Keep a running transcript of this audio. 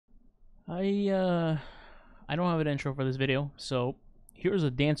I don't have an intro for this video, so here's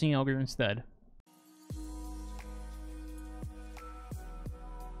a dancing ogre instead.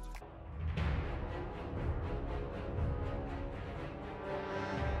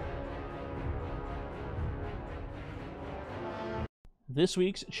 This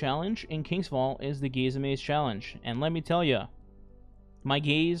week's challenge in Kingsfall is the Gaze Amaze Challenge, and let me tell ya, my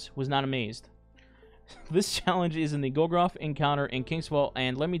gaze was not amazed. This challenge is in the Golgoroth encounter in Kingsfall,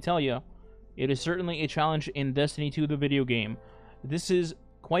 and let me tell ya, it is certainly a challenge in Destiny 2, the video game. This is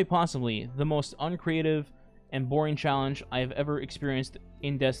quite possibly the most uncreative and boring challenge I have ever experienced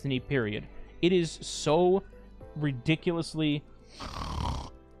in Destiny, period. It is so ridiculously...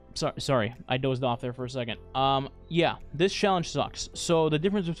 Sorry, I dozed off there for a second. Yeah, this challenge sucks. So the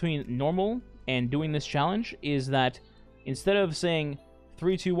difference between normal and doing this challenge is that instead of saying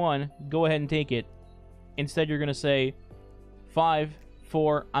 3, 2, 1, go ahead and take it, instead you're gonna say 5,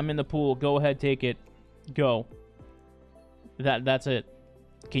 4, I'm in the pool, go ahead, take it, go. That's it.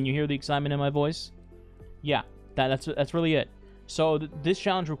 Can you hear the excitement in my voice? Yeah, that's really it. So this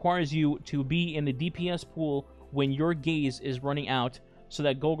challenge requires you to be in the DPS pool when your gaze is running out, so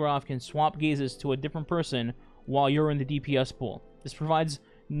that Golgoroth can swap gazes to a different person while you're in the DPS pool. This provides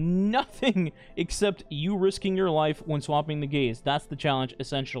nothing except you risking your life when swapping the gaze. That's the challenge,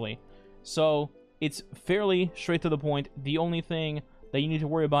 essentially. So, it's fairly straight to the point. The only thing that you need to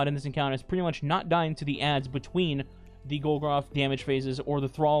worry about in this encounter is pretty much not dying to the ads between the Golgoroth damage phases or the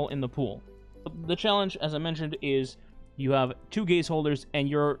Thrall in the pool. The challenge, as I mentioned, is you have 2 gaze holders and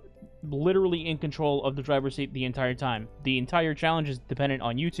you're literally in control of the driver's seat the entire time. The entire challenge is dependent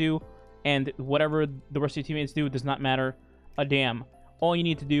on you two, and whatever the rest of your teammates do does not matter a damn. All you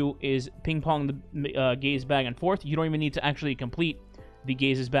need to do is ping pong the gaze back and forth. You don't even need to actually complete the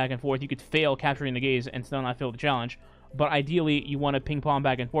gazes back and forth. You could fail capturing the gaze and still not fail the challenge, but ideally you want to ping pong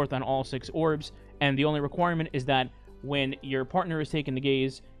back and forth on all 6 orbs, and the only requirement is that when your partner is taking the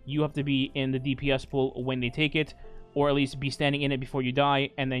gaze, you have to be in the DPS pool when they take it, or at least be standing in it before you die,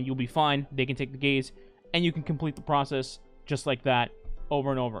 and then you'll be fine. They can take the gaze, and you can complete the process just like that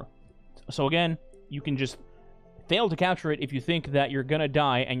over and over. So again, you can just fail to capture it if you think that you're gonna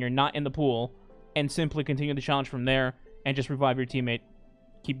die and you're not in the pool, and simply continue the challenge from there, and just revive your teammate.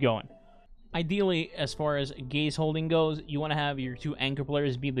 Keep going. Ideally, as far as gaze holding goes, you want to have your 2 anchor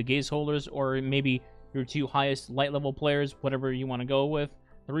players be the gaze holders, or maybe your 2 highest light level players, whatever you want to go with.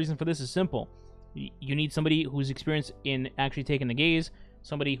 The reason for this is simple. You need somebody who's experienced in actually taking the gaze,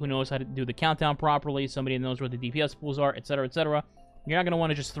 somebody who knows how to do the countdown properly, somebody who knows where the DPS pools are, etc., etc. You're not going to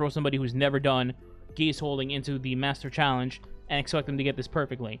want to just throw somebody who's never done gaze holding into the Master Challenge and expect them to get this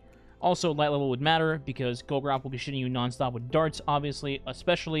perfectly. Also, light level would matter because Golgoroth will be shooting you non-stop with darts, obviously,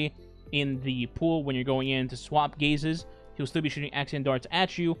 especially in the pool when you're going in to swap gazes. He'll still be shooting Axion darts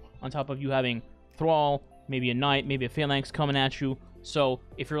at you, on top of you having Thrall, maybe a Knight, maybe a Phalanx coming at you. So,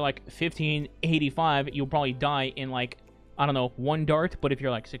 if you're like 1585, you'll probably die in like, I don't know, 1 dart. But if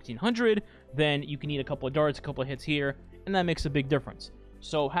you're like 1600, then you can need a couple of darts, a couple of hits here, and that makes a big difference.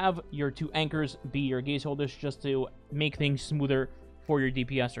 So have your 2 anchors be your gaze holders just to make things smoother for your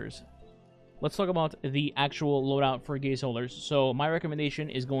DPSers. Let's talk about the actual loadout for gaze holders. So my recommendation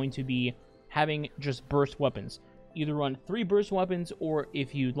is going to be having just burst weapons. Either run 3 burst weapons, or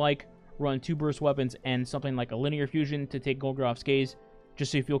if you'd like, run 2 burst weapons and something like a linear fusion to take Golgoroth's gaze,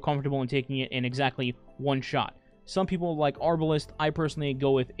 just so you feel comfortable in taking it in exactly 1 shot. Some people like Arbalist. I personally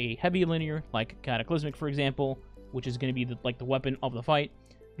go with a heavy linear, like Cataclysmic, for example, which is going to be the weapon of the fight,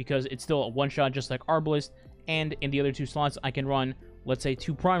 because it's still a 1-shot just like Arbalist, and in the other 2 slots, I can run, let's say,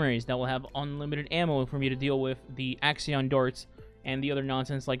 2 primaries that will have unlimited ammo for me to deal with the Axion darts and the other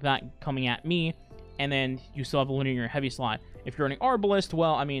nonsense like that coming at me, and then you still have a linear heavy slot. If you're running Arbalist,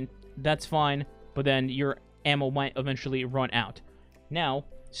 well, I mean, that's fine, but then your ammo might eventually run out. Now,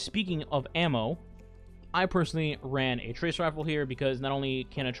 speaking of ammo, I personally ran a trace rifle here because not only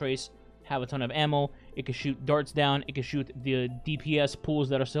can a trace have a ton of ammo, it can shoot darts down, it can shoot the DPS pools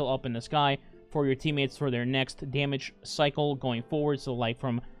that are still up in the sky for your teammates for their next damage cycle going forward, so like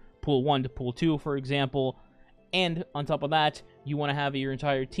from pool 1 to pool 2, for example. And on top of that, you want to have your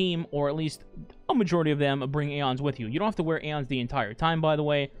entire team, or at least a majority of them, bring Aeons with you. You don't have to wear Aeons the entire time, by the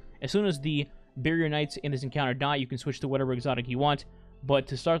way. As soon as the Barrier Knights in this encounter die, you can switch to whatever exotic you want. But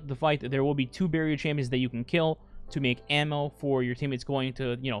to start the fight, there will be 2 Barrier Champions that you can kill to make ammo for your teammates going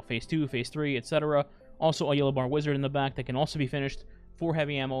to, phase 2, phase 3, etc. Also, a Yellow Bar Wizard in the back that can also be finished for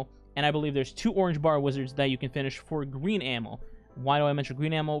heavy ammo. And I believe there's 2 Orange Bar Wizards that you can finish for green ammo. Why do I mention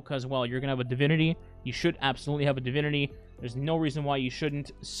green ammo? Because, well, you're going to have a Divinity. You should absolutely have a Divinity. There's no reason why you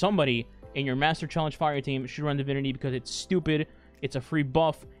shouldn't. Somebody in your Master Challenge Fire team should run Divinity because it's stupid, it's a free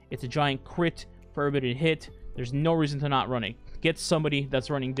buff, It's a giant crit for everybody to hit. There's no reason to not run it. Get somebody that's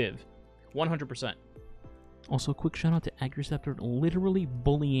running div. 100%. Also, quick shout out to Agriceptor literally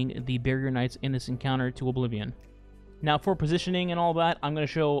bullying the Barrier Knights in this encounter to oblivion. Now, for positioning and all that, I'm going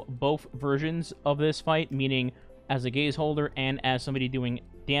to show both versions of this fight, meaning as a gaze holder and as somebody doing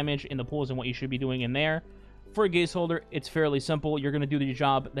damage in the pools and what you should be doing in there. For a gaze holder, it's fairly simple. You're going to do the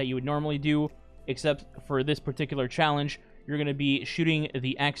job that you would normally do, except for this particular challenge, you're going to be shooting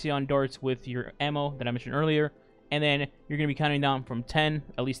the Axion darts with your ammo that I mentioned earlier, and then you're going to be counting down from 10.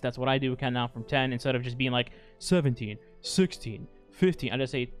 At least that's what I do, count down from 10, instead of just being like 17, 16, 15. I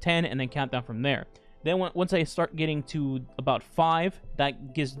just say 10 and then count down from there. Then once I start getting to about 5,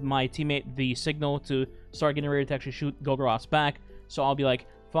 that gives my teammate the signal to start getting ready to actually shoot Golgoroths back. So I'll be like,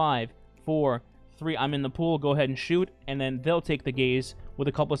 5, 4, 3, I'm in the pool, go ahead and shoot, and then they'll take the gaze with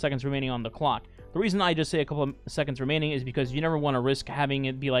a couple of seconds remaining on the clock. The reason I just say a couple of seconds remaining is because you never want to risk having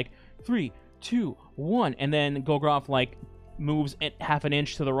it be like 3, 2, 1, and then Golgoroth like moves at half an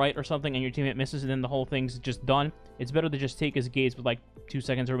inch to the right or something and your teammate misses and then the whole thing's just done. It's better to just take his gaze with like 2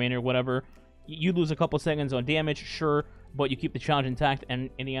 seconds remaining or whatever. You lose a couple of seconds on damage, sure, but you keep the challenge intact, and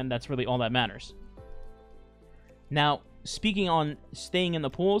in the end, that's really all that matters. Now, speaking on staying in the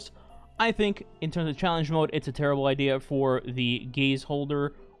pools, I think in terms of challenge mode, it's a terrible idea for the gaze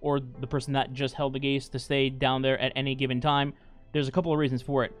holder or the person that just held the gaze to stay down there at any given time. There's a couple of reasons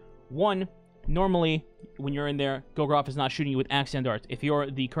for it. One, normally, when you're in there, Golgoroth is not shooting you with Axion darts. If you're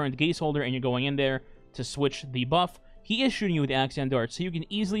the current gaze holder and you're going in there to switch the buff, he is shooting you with Axion darts, so you can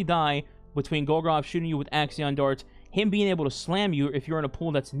easily die between Golgoroth shooting you with Axion darts, him being able to slam you if you're in a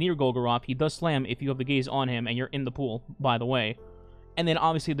pool that's near Golgoroth. He does slam if you have the gaze on him and you're in the pool, by the way. And then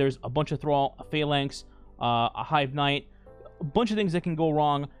obviously there's a bunch of Thrall, a Phalanx, a Hive Knight, a bunch of things that can go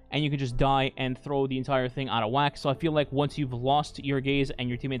wrong, and you can just die and throw the entire thing out of whack. So I feel like once you've lost your gaze and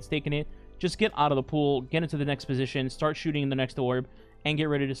your teammate's taken it, just get out of the pool, get into the next position, start shooting the next orb, and get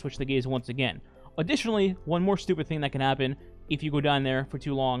ready to switch the gaze once again. Additionally, one more stupid thing that can happen if you go down there for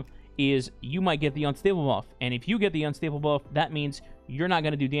too long is you might get the unstable buff. And if you get the unstable buff, that means you're not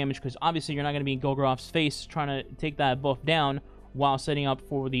going to do damage, because obviously you're not going to be in Golgoroth's face trying to take that buff down while setting up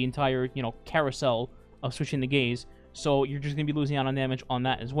for the entire, carousel of switching the gaze. So you're just going to be losing out on damage on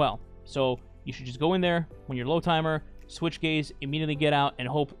that as well. So you should just go in there when you're low timer, switch gaze, immediately get out, and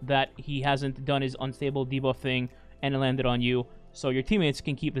hope that he hasn't done his unstable debuff thing and it landed on you, so your teammates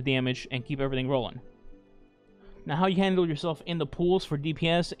can keep the damage and keep everything rolling. Now, how you handle yourself in the pools for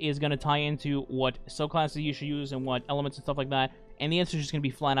DPS is going to tie into what subclasses you should use and what elements and stuff like that, and the answer is just going to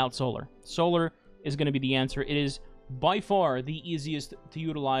be flat out Solar. Solar is going to be the answer. It is by far the easiest to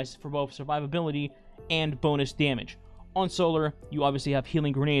utilize for both survivability and bonus damage. On Solar, you obviously have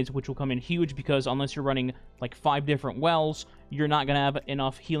healing grenades, which will come in huge, because unless you're running like 5 different wells, you're not going to have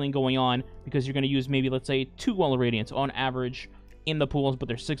enough healing going on, because you're going to use maybe, let's say, 2 Well of Radiance on average in the pools, but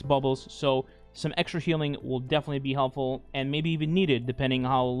there's 6 bubbles, so some extra healing will definitely be helpful, and maybe even needed, depending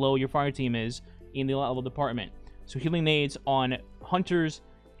how low your fire team is in the level department. So healing nades on Hunters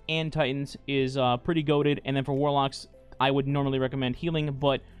and Titans is pretty goated, and then for Warlocks, I would normally recommend healing,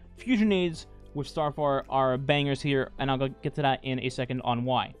 but Fusion nades with Starfire are bangers here, and I'll get to that in a second on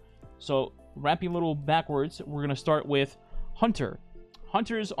why. So, wrapping a little backwards, we're going to start with Hunter.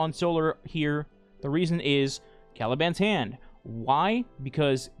 Hunters on Solar here, the reason is Caliban's Hand. Why?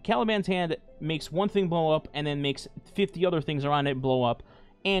 Because Caliban's Hand makes one thing blow up and then makes 50 other things around it blow up,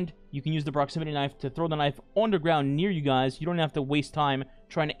 and you can use the proximity knife to throw the knife on the ground near you guys. You don't have to waste time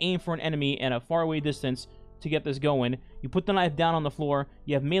trying to aim for an enemy at a faraway distance to get this going. You put the knife down on the floor,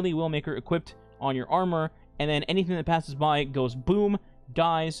 you have Melee Wellmaker equipped on your armor, and then anything that passes by goes boom,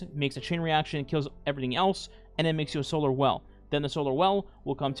 dies, makes a chain reaction, kills everything else, and then makes you a Solar Well. Then the Solar Well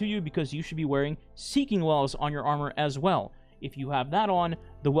will come to you because you should be wearing Seeking Wells on your armor as well. If you have that on,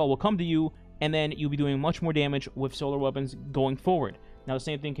 the well will come to you, and then you'll be doing much more damage with Solar weapons going forward. Now, the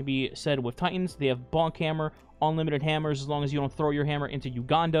same thing can be said with Titans. They have Bonk Hammer, unlimited hammers. As long as you don't throw your hammer into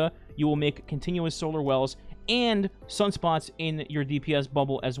Uganda, you will make continuous Solar Wells and sunspots in your DPS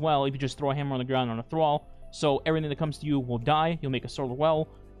bubble as well if you just throw a hammer on the ground on a Thrall. So everything that comes to you will die. You'll make a Solar Well,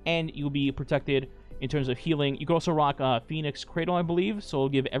 and you'll be protected in terms of healing. You can also rock Phoenix Cradle, I believe, so it'll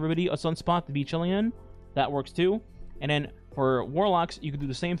give everybody a sunspot to be chilling in. That works too. And then for Warlocks, you can do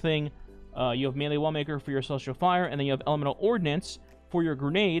the same thing. You have Melee Wellmaker for your Celestial Fire, and then you have Elemental Ordnance for your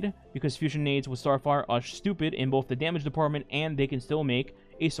Grenade, because Fusion nades with Starfire are stupid in both the damage department, and they can still make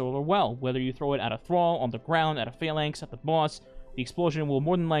a Solar Well. Whether you throw it at a Thrall, on the ground, at a Phalanx, at the boss, the explosion will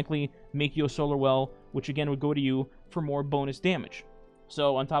more than likely make you a Solar Well, which again would go to you for more bonus damage.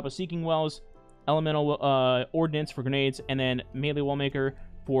 So on top of Seeking Wells, Elemental Ordnance for grenades, and then Melee Wellmaker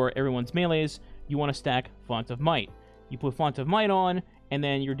for everyone's melees, you want to stack Font of Might. You put Font of Might on, and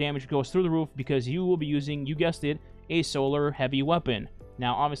then your damage goes through the roof because you will be using, you guessed it, a solar heavy weapon.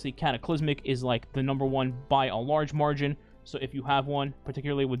 Now, obviously, Cataclysmic is like the #1 by a large margin, so if you have one,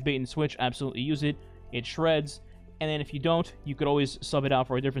 particularly with bait and switch, absolutely use it. It shreds. And then if you don't, you could always sub it out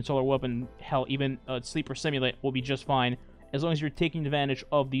for a different solar weapon. Hell, even Sleeper Simulate will be just fine, as long as you're taking advantage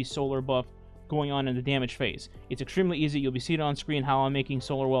of the solar buff going on in the damage phase. It's extremely easy. You'll be seeing on screen how I'm making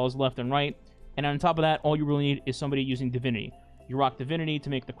solar wells left and right. And on top of that, all you really need is somebody using Divinity. You rock Divinity to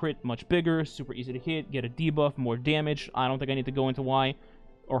make the crit much bigger, super easy to hit, get a debuff, more damage. I don't think I need to go into why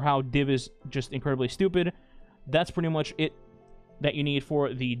or how Div is just incredibly stupid. That's pretty much it that you need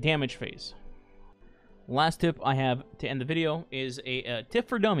for the damage phase. Last tip I have to end the video is a tip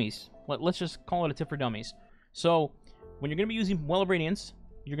for dummies. Let's just call it a tip for dummies. So, when you're going to be using Well of Radiance,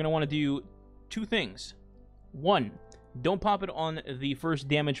 you're going to want to do 2 things. 1, don't pop it on the first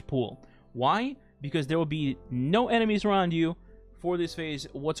damage pool. Why? Because there will be no enemies around you for this phase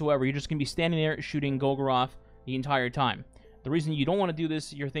whatsoever. You're just going to be standing there shooting Golgoroth the entire time. The reason you don't want to do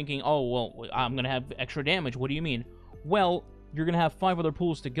this, you're thinking, oh, well, I'm going to have extra damage. What do you mean? Well, you're going to have 5 other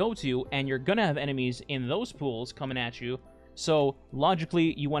pools to go to, and you're going to have enemies in those pools coming at you. So,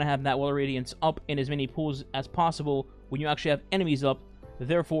 logically, you want to have that Well of Radiance up in as many pools as possible when you actually have enemies up,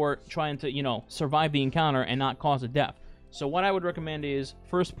 therefore trying to, you know, survive the encounter and not cause a death. So what I would recommend is,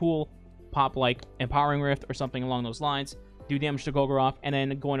 first pool, pop like Empowering Rift or something along those lines, do damage to Golgoroth, and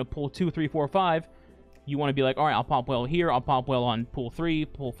then going to pool 2, 3, 4, 5, you want to be like, alright, I'll pop well here, I'll pop well on pool 3,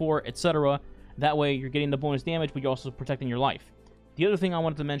 pool 4, etc. That way, you're getting the bonus damage, but you're also protecting your life. The other thing I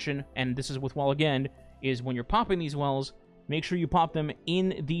wanted to mention, and this is with Well again, is when you're popping these wells, make sure you pop them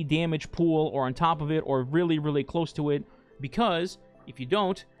in the damage pool or on top of it or really, really close to it, because if you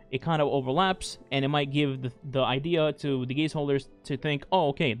don't, it kind of overlaps, and it might give the idea to the gaze holders to think, oh,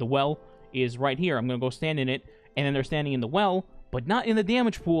 okay, the well is right here, I'm going to go stand in it, and then they're standing in the well, but not in the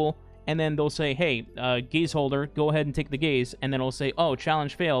damage pool, and then they'll say, hey, gaze holder, go ahead and take the gaze, and then it'll say, oh,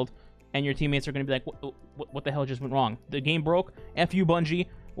 challenge failed, and your teammates are going to be like, what the hell just went wrong? The game broke? F you, Bungie.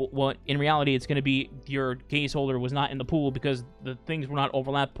 Well, in reality, it's going to be your gaze holder was not in the pool because the things were not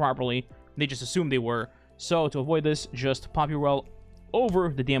overlapped properly. They just assumed they were. So, to avoid this, just pop your well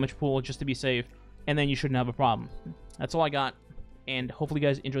over the damage pool just to be safe, and then you shouldn't have a problem. That's all I got, and hopefully you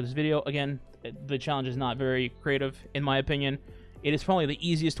guys enjoyed this video. Again, the challenge is not very creative, in my opinion. It is probably the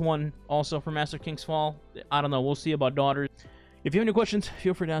easiest one also for Master King's Fall. I don't know, we'll see about Daughters. If you have any questions,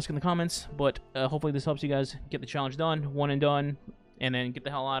 feel free to ask in the comments, but hopefully this helps you guys get the challenge done, one and done, and then get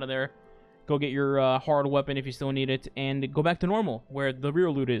the hell out of there. Go get your hard weapon if you still need it, and go back to normal, where the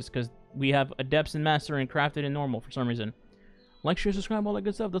real loot is, because we have Adepts and Master and Crafted in normal for some reason. Like, share, subscribe, all that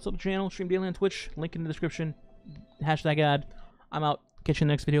good stuff. That's up the channel. Stream daily on Twitch. Link in the description. #ad. I'm out. Catch you in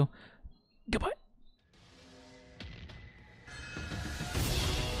the next video. Goodbye.